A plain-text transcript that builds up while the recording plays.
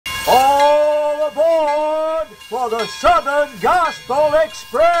for the Southern Gospel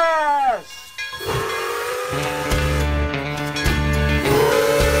Express.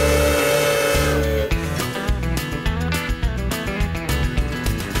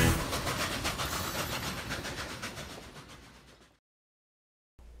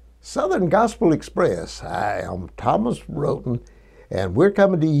 Southern Gospel Express. Hi, I'm Thomas Roughton, and we're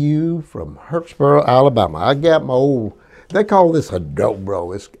coming to you from Hurtsboro, Alabama. I got my old, they call this a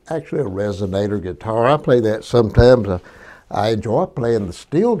dobro. It's actually a resonator guitar. I play that sometimes. I enjoy playing the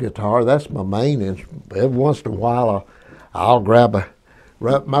steel guitar. That's my main instrument. Every once in a while, I'll grab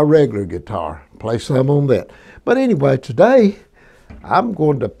my regular guitar, play some on that. But anyway, today, I'm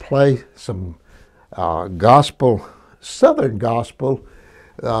going to play some gospel, Southern gospel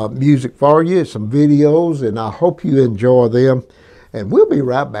music for you, some videos, and I hope you enjoy them. And we'll be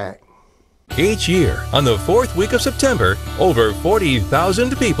right back. Each year, on the fourth week of September, over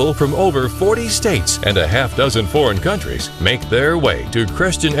 40,000 people from over 40 states and a half dozen foreign countries make their way to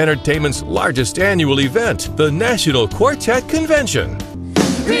Christian entertainment's largest annual event, the National Quartet Convention.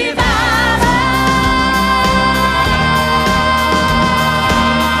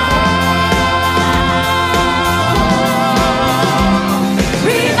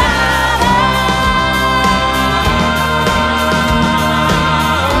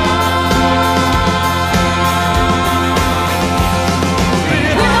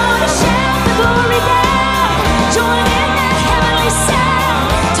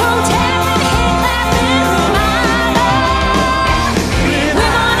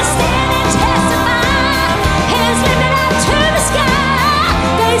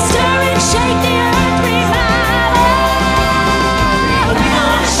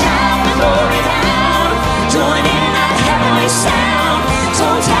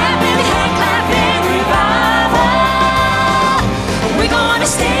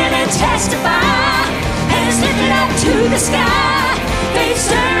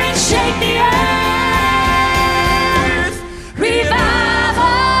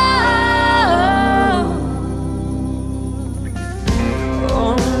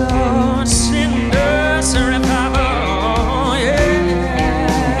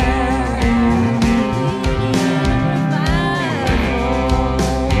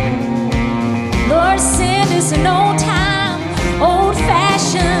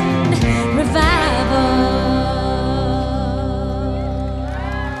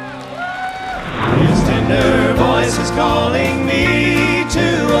 Calling me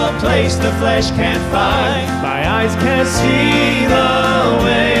to a place the flesh can't find. My eyes can't see the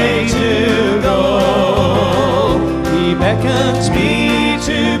way to go. He beckons me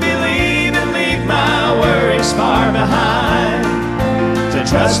to believe and leave my worries far behind, to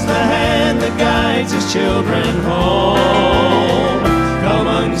trust the hand that guides his children home. Come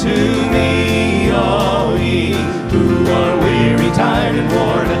unto me, all ye who are weary, tired, and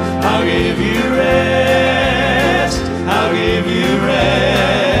worn. I'll give you rest. I'll give you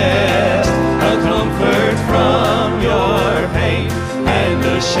rest, a comfort from your pain, and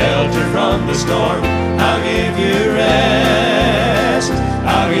a shelter from the storm. I'll give you rest,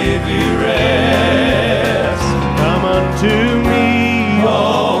 I'll give you rest. Come unto me,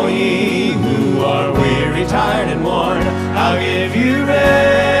 all ye who are weary, tired, and worn. I'll give you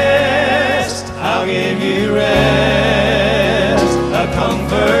rest, I'll give you rest, a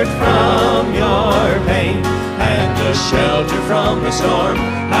comfort from your pain, and a shelter from the storm.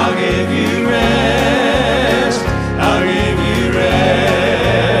 I'll give you rest, I'll give you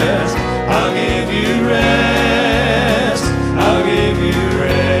rest, I'll give you rest, I'll give you rest.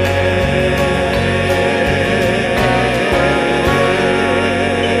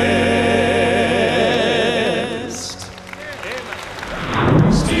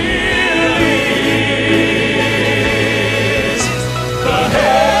 Still is the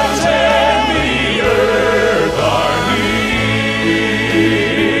heavens and the earth are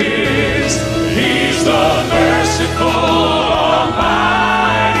His. He's the merciful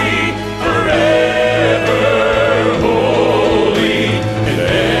Almighty, forever holy. In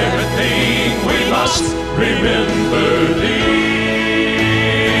everything we must remember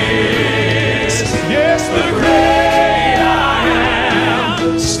this. Yes, the great I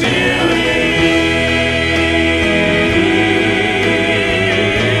am still is.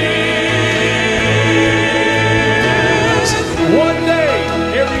 One day,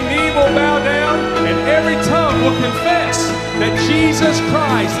 every knee will bow down and every tongue will confess that Jesus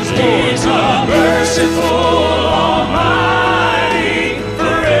Christ is Lord. He's a merciful Almighty,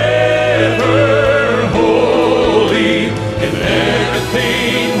 forever holy. In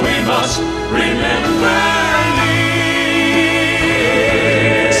everything we must remember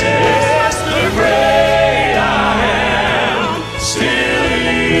this. Yes, the great I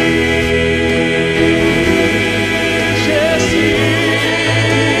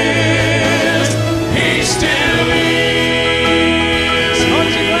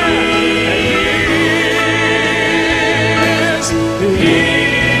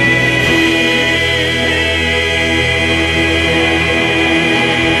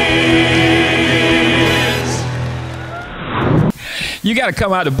got to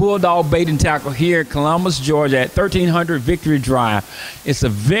come out to Bulldog Bait and Tackle here in Columbus, Georgia at 1300 Victory Drive. It's a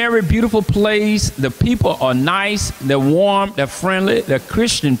very beautiful place. The people are nice. They're warm. They're friendly. They're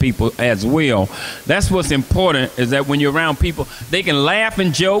Christian people as well. That's what's important, is that when you're around people, they can laugh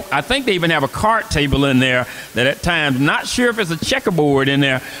and joke. I think they even have a card table in there that at times, not sure if it's a checkerboard in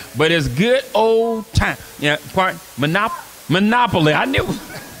there, but it's good old time. Yeah, Monopoly. I knew.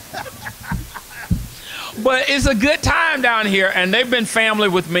 But it's a good time down here, and they've been family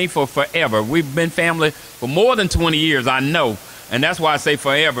with me for forever. We've been family for more than 20 years, I know, and that's why I say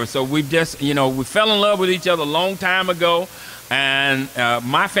forever. So we just, you know, we fell in love with each other a long time ago, and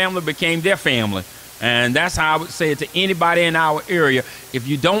my family became their family. And that's how I would say it to anybody in our area. If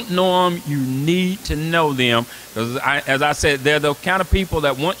you don't know them, you need to know them. Because as I said, they're the kind of people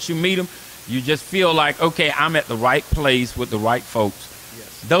that once you meet them, you just feel like, okay, I'm at the right place with the right folks.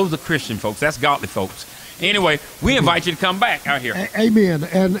 Yes. Those are Christian folks. That's godly folks. Anyway, we invite you to come back out here. Amen.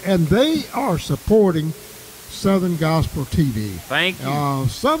 And they are supporting Southern Gospel TV. Thank you.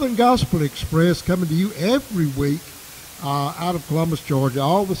 Southern Gospel Express coming to you every week out of Columbus, Georgia.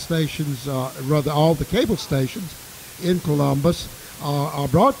 All the stations, all the cable stations in Columbus are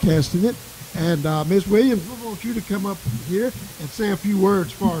broadcasting it. And Ms. Williams, we want you to come up here and say a few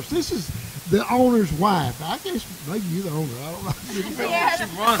words for us. This is the owner's wife. I guess maybe you're the owner. I don't know. Yes. She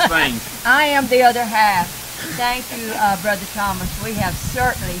runs things. I am the other half. Thank you, Brother Thomas. We have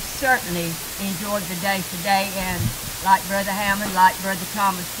certainly enjoyed the day today. And like Brother Hammond, like Brother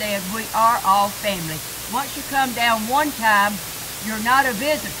Thomas said, we are all family. Once you come down one time, you're not a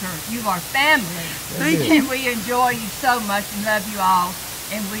visitor. You are family. And we enjoy you so much and love you all.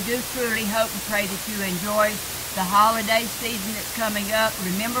 And we do truly hope and pray that you enjoy the holiday season that's coming up.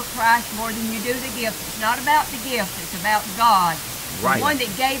 Remember Christ more than you do the gift. It's not about the gift, it's about God. Right. The one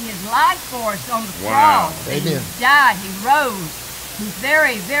that gave his life for us on the cross. And he died, he rose. He's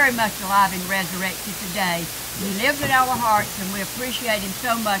very, very much alive and resurrected today. He lives in our hearts, and we appreciate him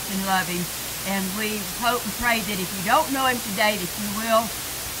so much and love him. And we hope and pray that if you don't know him today, that you will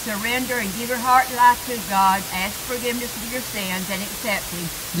surrender and give your heart and life to God, ask forgiveness of your sins, and accept him.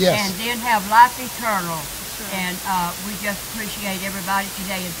 Yes. And then have life eternal. Sure. And we just appreciate everybody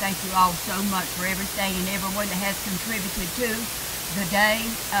today, and thank you all so much for everything and everyone that has contributed to the day,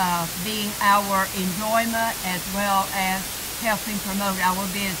 being our enjoyment as well as helping promote our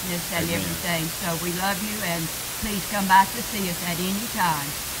business and everything. So we love you, and please come back to see us at any time.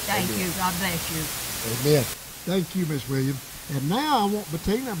 Thank you. God bless you. Amen. Thank you, Miss Williams. And now I want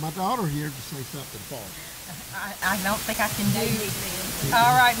Bettina, my daughter, here to say something for me. I don't think I can do.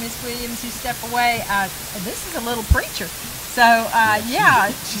 All right, Miss Williams, you step away. This is a little preacher. So,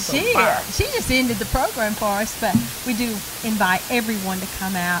 she just ended the program for us, but we do invite everyone to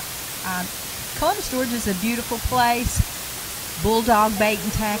come out. Columbus, Georgia is a beautiful place. Bulldog Bait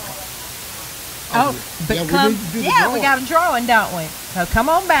and Tackle. Oh, but we got a drawing, don't we? So come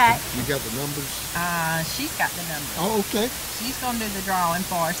on back. You got the numbers? She's got the numbers. Oh, okay. She's going to do the drawing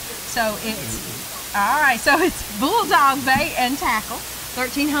for us. So it's, all right, so it's Bulldog Bait and Tackle,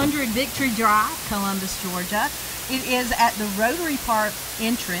 1300 Victory Drive, Columbus, Georgia. It is at the Rotary Park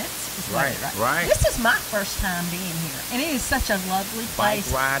entrance. Right. This is my first time being here, and it is such a lovely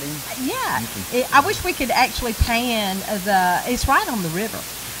place. Bike riding. Yeah. I wish we could actually pan it's right on the river,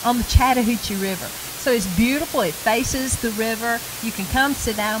 on the Chattahoochee River. So it's beautiful. It faces the river. You can come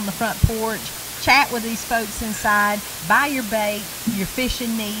sit down on the front porch, chat with these folks inside, buy your bait, your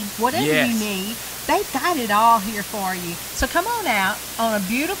fishing needs, whatever you need. They've got it all here for you. So come on out on a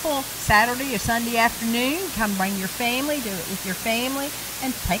beautiful Saturday or Sunday afternoon. Come bring your family, do it with your family,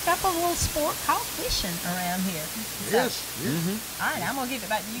 and take up a little sport called fishing around here. So, all right, I'm going to give it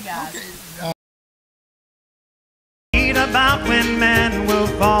back to you guys. Okay. About when man will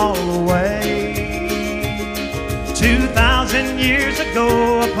fall away. 2,000 years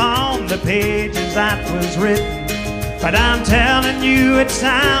ago upon the pages that was written, but I'm telling you it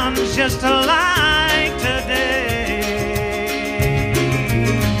sounds just like today.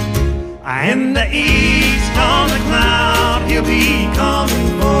 In the east on the cloud he'll be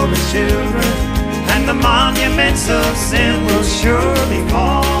coming for his children, and the monuments of sin will surely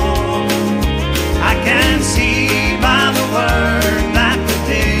fall. I can see by the word that the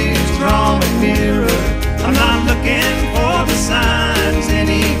day is drawing nearer. I'm not looking for the signs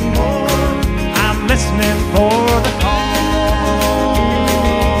anymore. I'm listening for the call.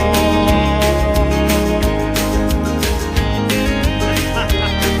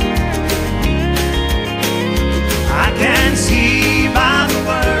 I can see by the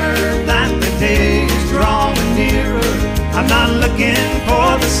word that the day is drawing nearer. I'm not looking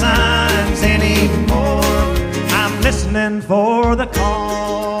for the signs anymore. I'm listening for for the call.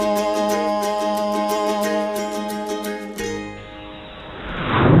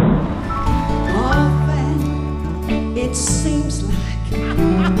 Often it seems like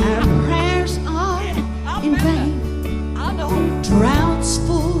our prayers are in vain. Droughts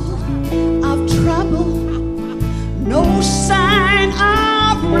full of trouble, no sign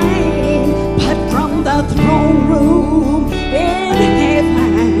of rain, but from the throne room in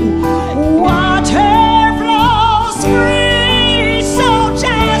heaven, water flows free. So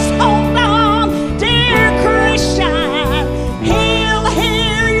just hold on, dear Christian, He'll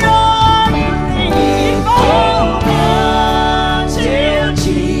hear your plea. Hold on till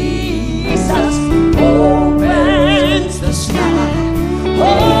Jesus opens the sky.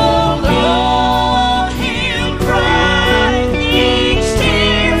 Hold on, He'll dry each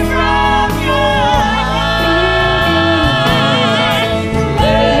tear from your eye.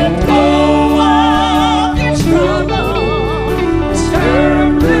 Let go of your trouble, turn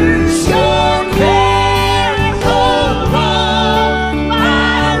loose your care, and hold on,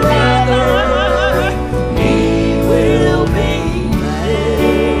 my brother, He will be there.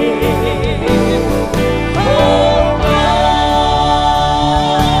 Hold on,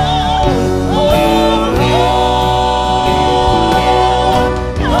 hold on,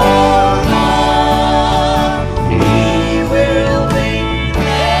 hold on, He will be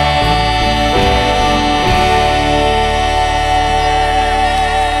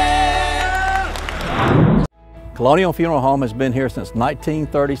Colonial Funeral Home has been here since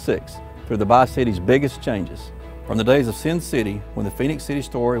 1936 through the Bi-City's biggest changes. From the days of Sin City, when the Phoenix City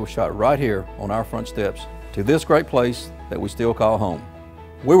story was shot right here on our front steps, to this great place that we still call home.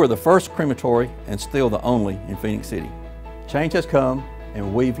 We were the first crematory and still the only in Phoenix City. Change has come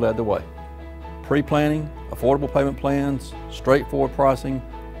and we've led the way. Pre-planning, affordable payment plans, straightforward pricing,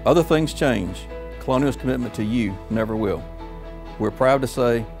 other things change. Colonial's commitment to you never will. We're proud to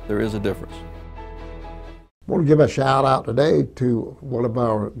say there is a difference. I want to give a shout out today to one of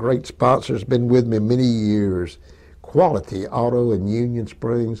our great sponsors, been with me many years, Quality Auto in Union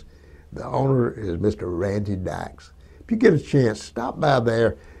Springs. The owner is Mr. Randy Dykes. If you get a chance, stop by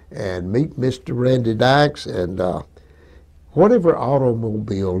there and meet Mr. Randy Dykes, and whatever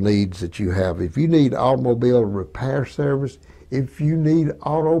automobile needs that you have, if you need automobile repair service, if you need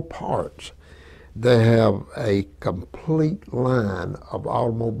auto parts, they have a complete line of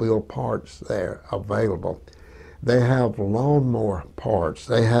automobile parts there available. They have lawnmower parts,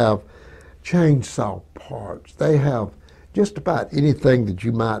 they have chainsaw parts, they have just about anything that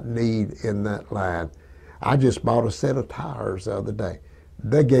you might need in that line. I just bought a set of tires the other day.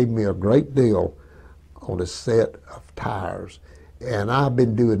 They gave me a great deal on a set of tires, and I've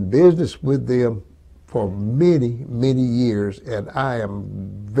been doing business with them for many, many years, and I am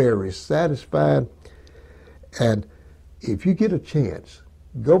very satisfied. And if you get a chance,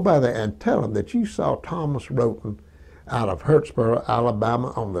 go by there and tell them that you saw Thomas Roughton out of Hurtsboro,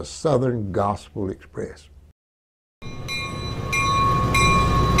 Alabama on the Southern Gospel Express.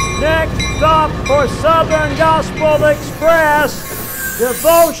 Next stop for Southern Gospel Express,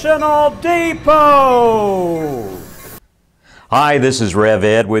 Devotional Depot. Hi, this is Rev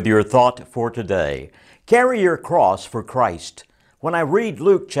Ed with your thought for today. Carry your cross for Christ. When I read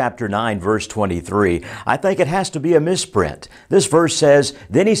Luke chapter 9, verse 23, I think it has to be a misprint. This verse says,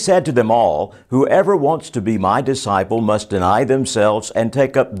 "Then he said to them all, whoever wants to be my disciple must deny themselves and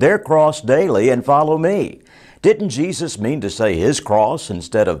take up their cross daily and follow me." Didn't Jesus mean to say his cross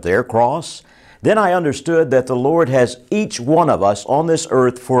instead of their cross? Then I understood that the Lord has each one of us on this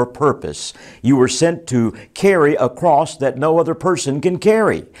earth for a purpose. You were sent to carry a cross that no other person can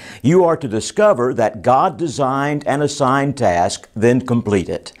carry. You are to discover that God designed and assigned task, then complete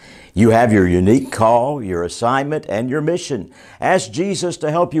it. You have your unique call, your assignment, and your mission. Ask Jesus to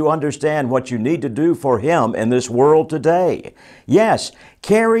help you understand what you need to do for Him in this world today. Yes,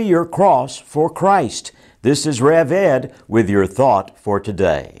 carry your cross for Christ. This is Rev Ed with your thought for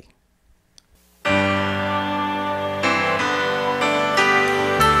today.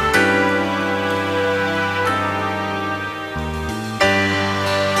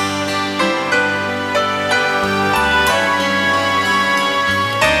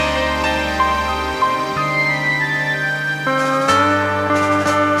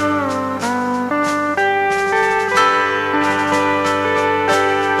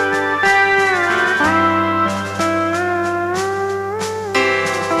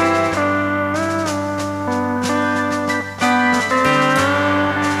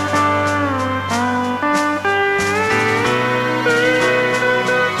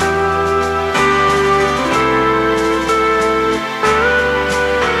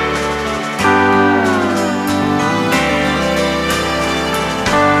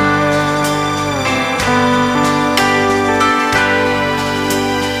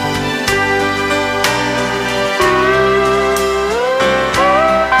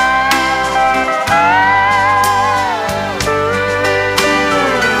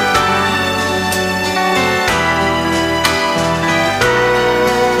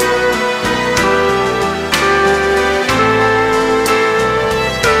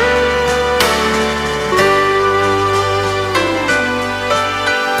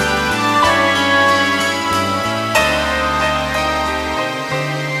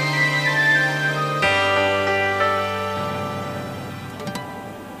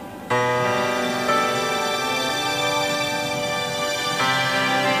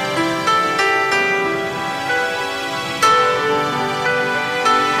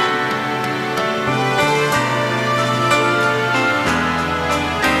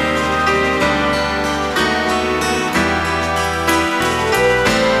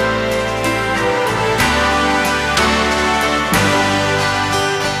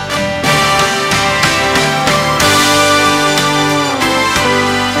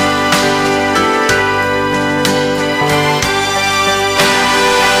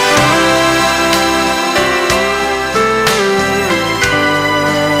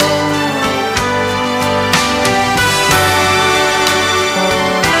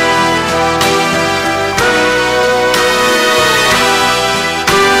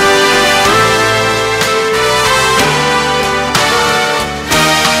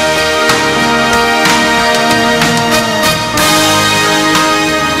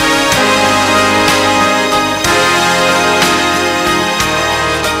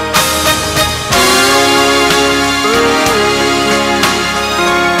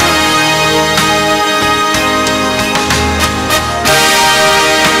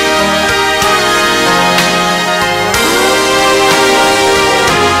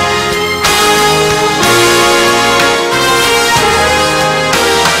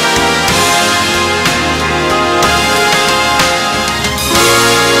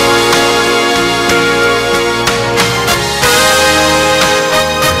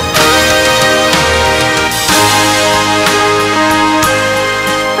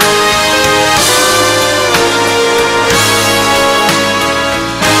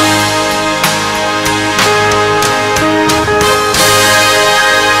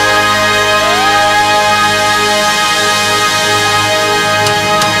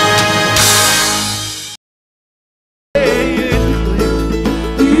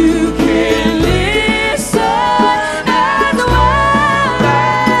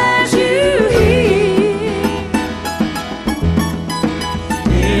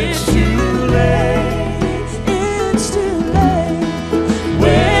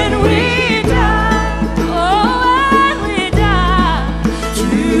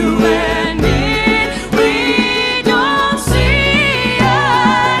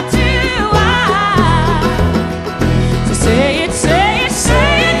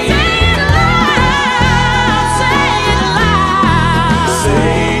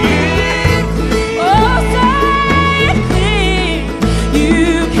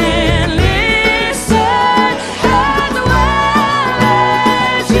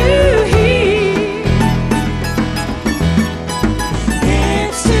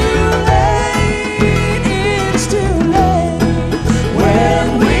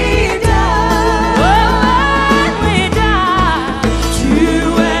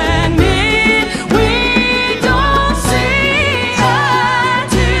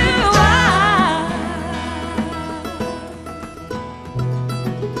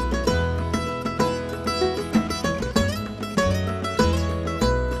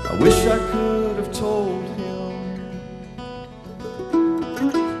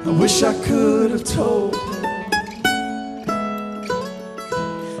 I wish I could have told him.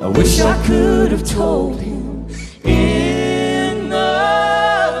 I wish I could have told him in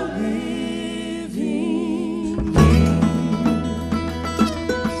the living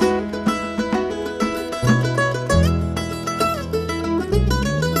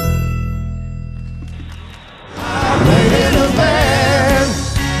I played in a band,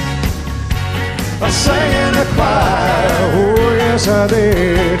 I sang in a choir, oh yes I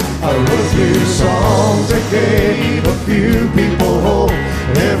did. I wrote a few songs that gave a few people hope.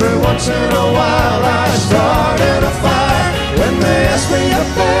 Every once in a while I started a fire. When they asked me up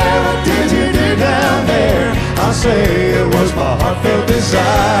there, what did you do down there? I'll say it was my heartfelt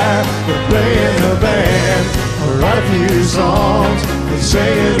desire to play in a band, write a few songs and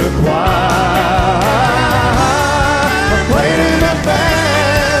sing in a choir. I played in a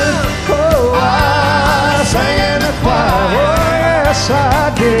band, oh I sang in a choir, oh yes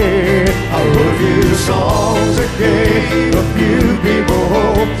I did. I wrote a few songs that gave a few people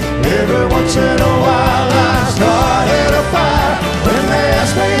hope. Every once in a while I started a fire. When they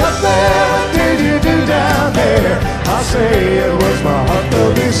asked me up there, what did you do down there? I'll say it was my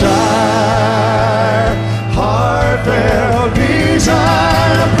heartfelt desire. Heartfelt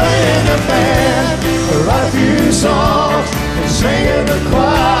desire to play in the band, write a few songs and sing in the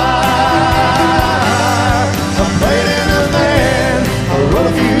choir. I played in a band, I wrote a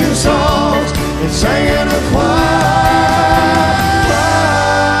few songs and sang in a choir.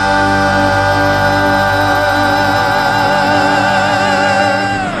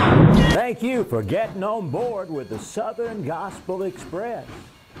 Thank you for getting on board with the Southern Gospel Express.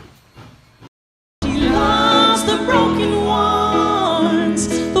 She loves the broken ones,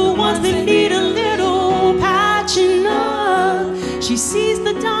 the ones that need a little patching up. She sees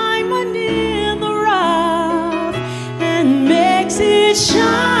the diamond in the rough and makes it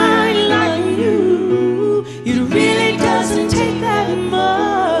shine like new. It really doesn't take that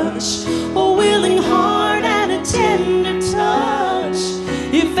much, a willing heart and a tender touch.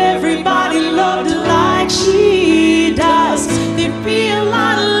 If everybody loved her like she does, there'd be a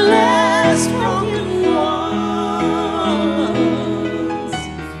lot less broken ones.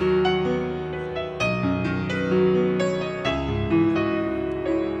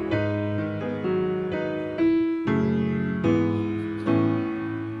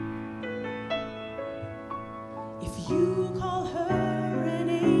 If you call her an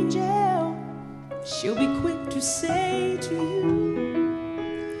angel, she'll be quick to say to you,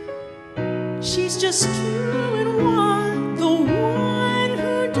 she's just 2 in 1, the one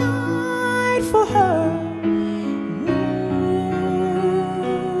who died for her.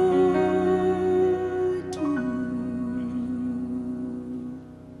 Would do.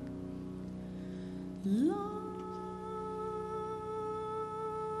 Love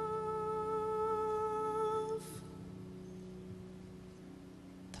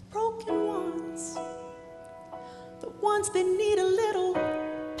the broken ones, the ones that need a little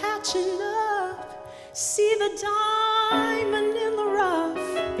patching up. See the diamond in the rough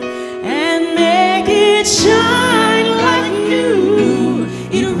and make it shine like new.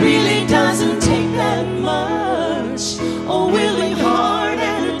 It really doesn't take that much, a willing heart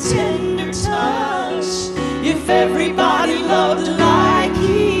and a tender touch. If everybody loved like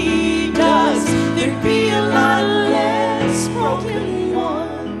he does, there'd be a lot less broken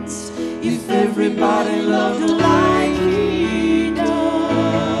ones. If everybody loved like he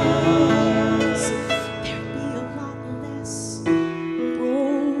does, there'd be a lot less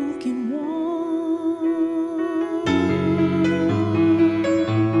broken ones.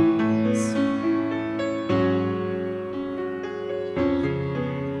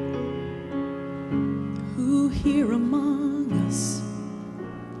 Who here among us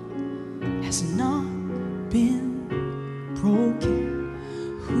has not been broken?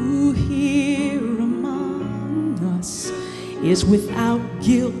 Who here among us is without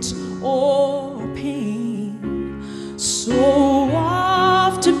guilt or pain? So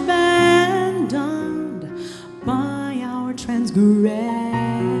oft abandoned by our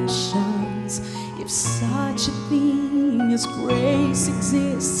transgressions. If such a thing as grace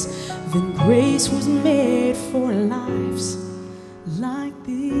exists, then grace was made for lives like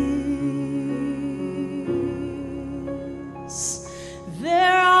this.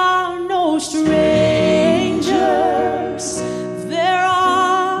 There are no strangers, there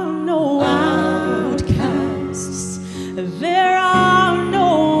are no outcasts, there are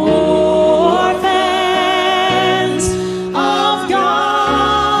no orphans of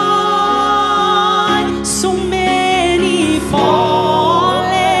God. So many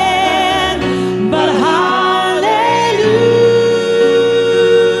fallen, but hallelujah.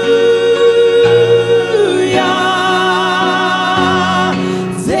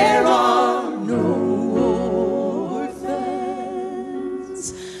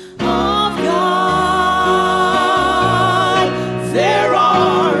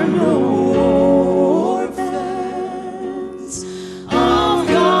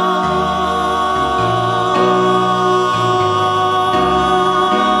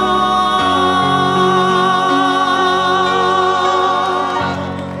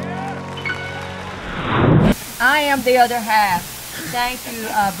 I am the other half. Thank you,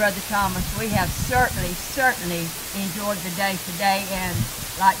 Brother Thomas. We have certainly enjoyed the day today, and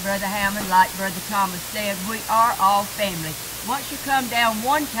like Brother Hammond, like Brother Thomas said, we are all family. Once you come down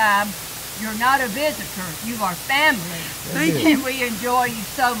one time, you're not a visitor, you are family. Thank you. And we enjoy you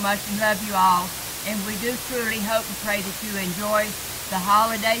so much and love you all. And we do truly hope and pray that you enjoy the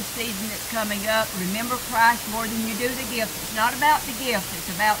holiday season that's coming up. Remember Christ more than you do the gifts. It's not about the gifts,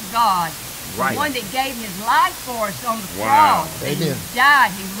 it's about God. Right. The one that gave his life for us on the Wow. cross. And Amen. he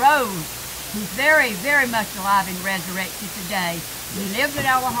died, he rose. He's very, very much alive and resurrected today. He lives in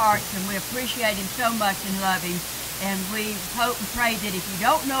our hearts, and we appreciate him so much and love him. And we hope and pray that if you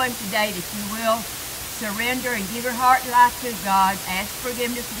don't know him today, that you will surrender and give your heart and life to God, ask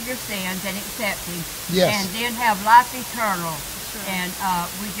forgiveness of your sins, and accept him. Yes. And then have life eternal. And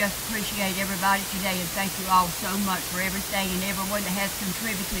we just appreciate everybody today, and thank you all so much for everything and everyone that has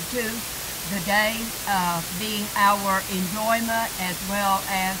contributed to the day, being our enjoyment as well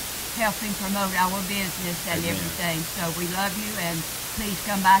as helping promote our business and everything. So we love you, and please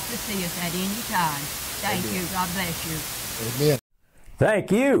come back to see us at any time. Thank you. God bless you. Amen.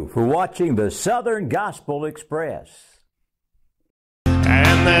 Thank you for watching the Southern Gospel Express.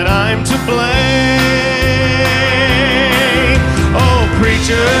 And that I'm to blame. Oh,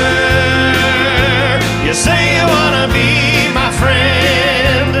 preacher, you say you want to be my friend.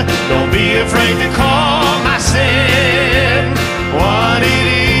 Don't be afraid to call my sin what it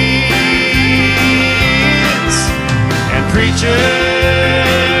is. And preacher,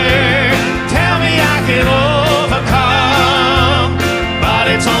 tell me I can overcome, but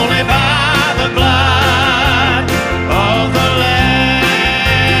it's only by the blood of the Lamb.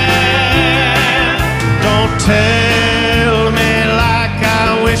 Don't tell me like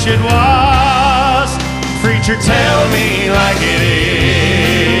I wish it was. Preacher, tell me like it is.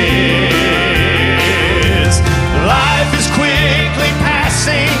 Life is quickly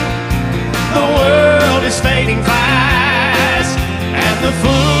passing, the world is fading fast, and the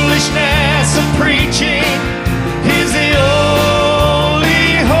foolishness of preaching is the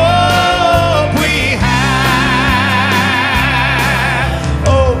only hope we have.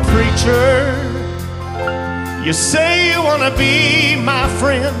 Oh, preacher, you say you want to be my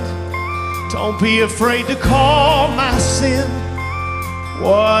friend. Don't be afraid to call my sin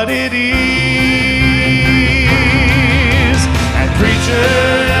what it is. And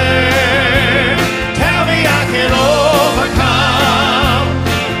preacher,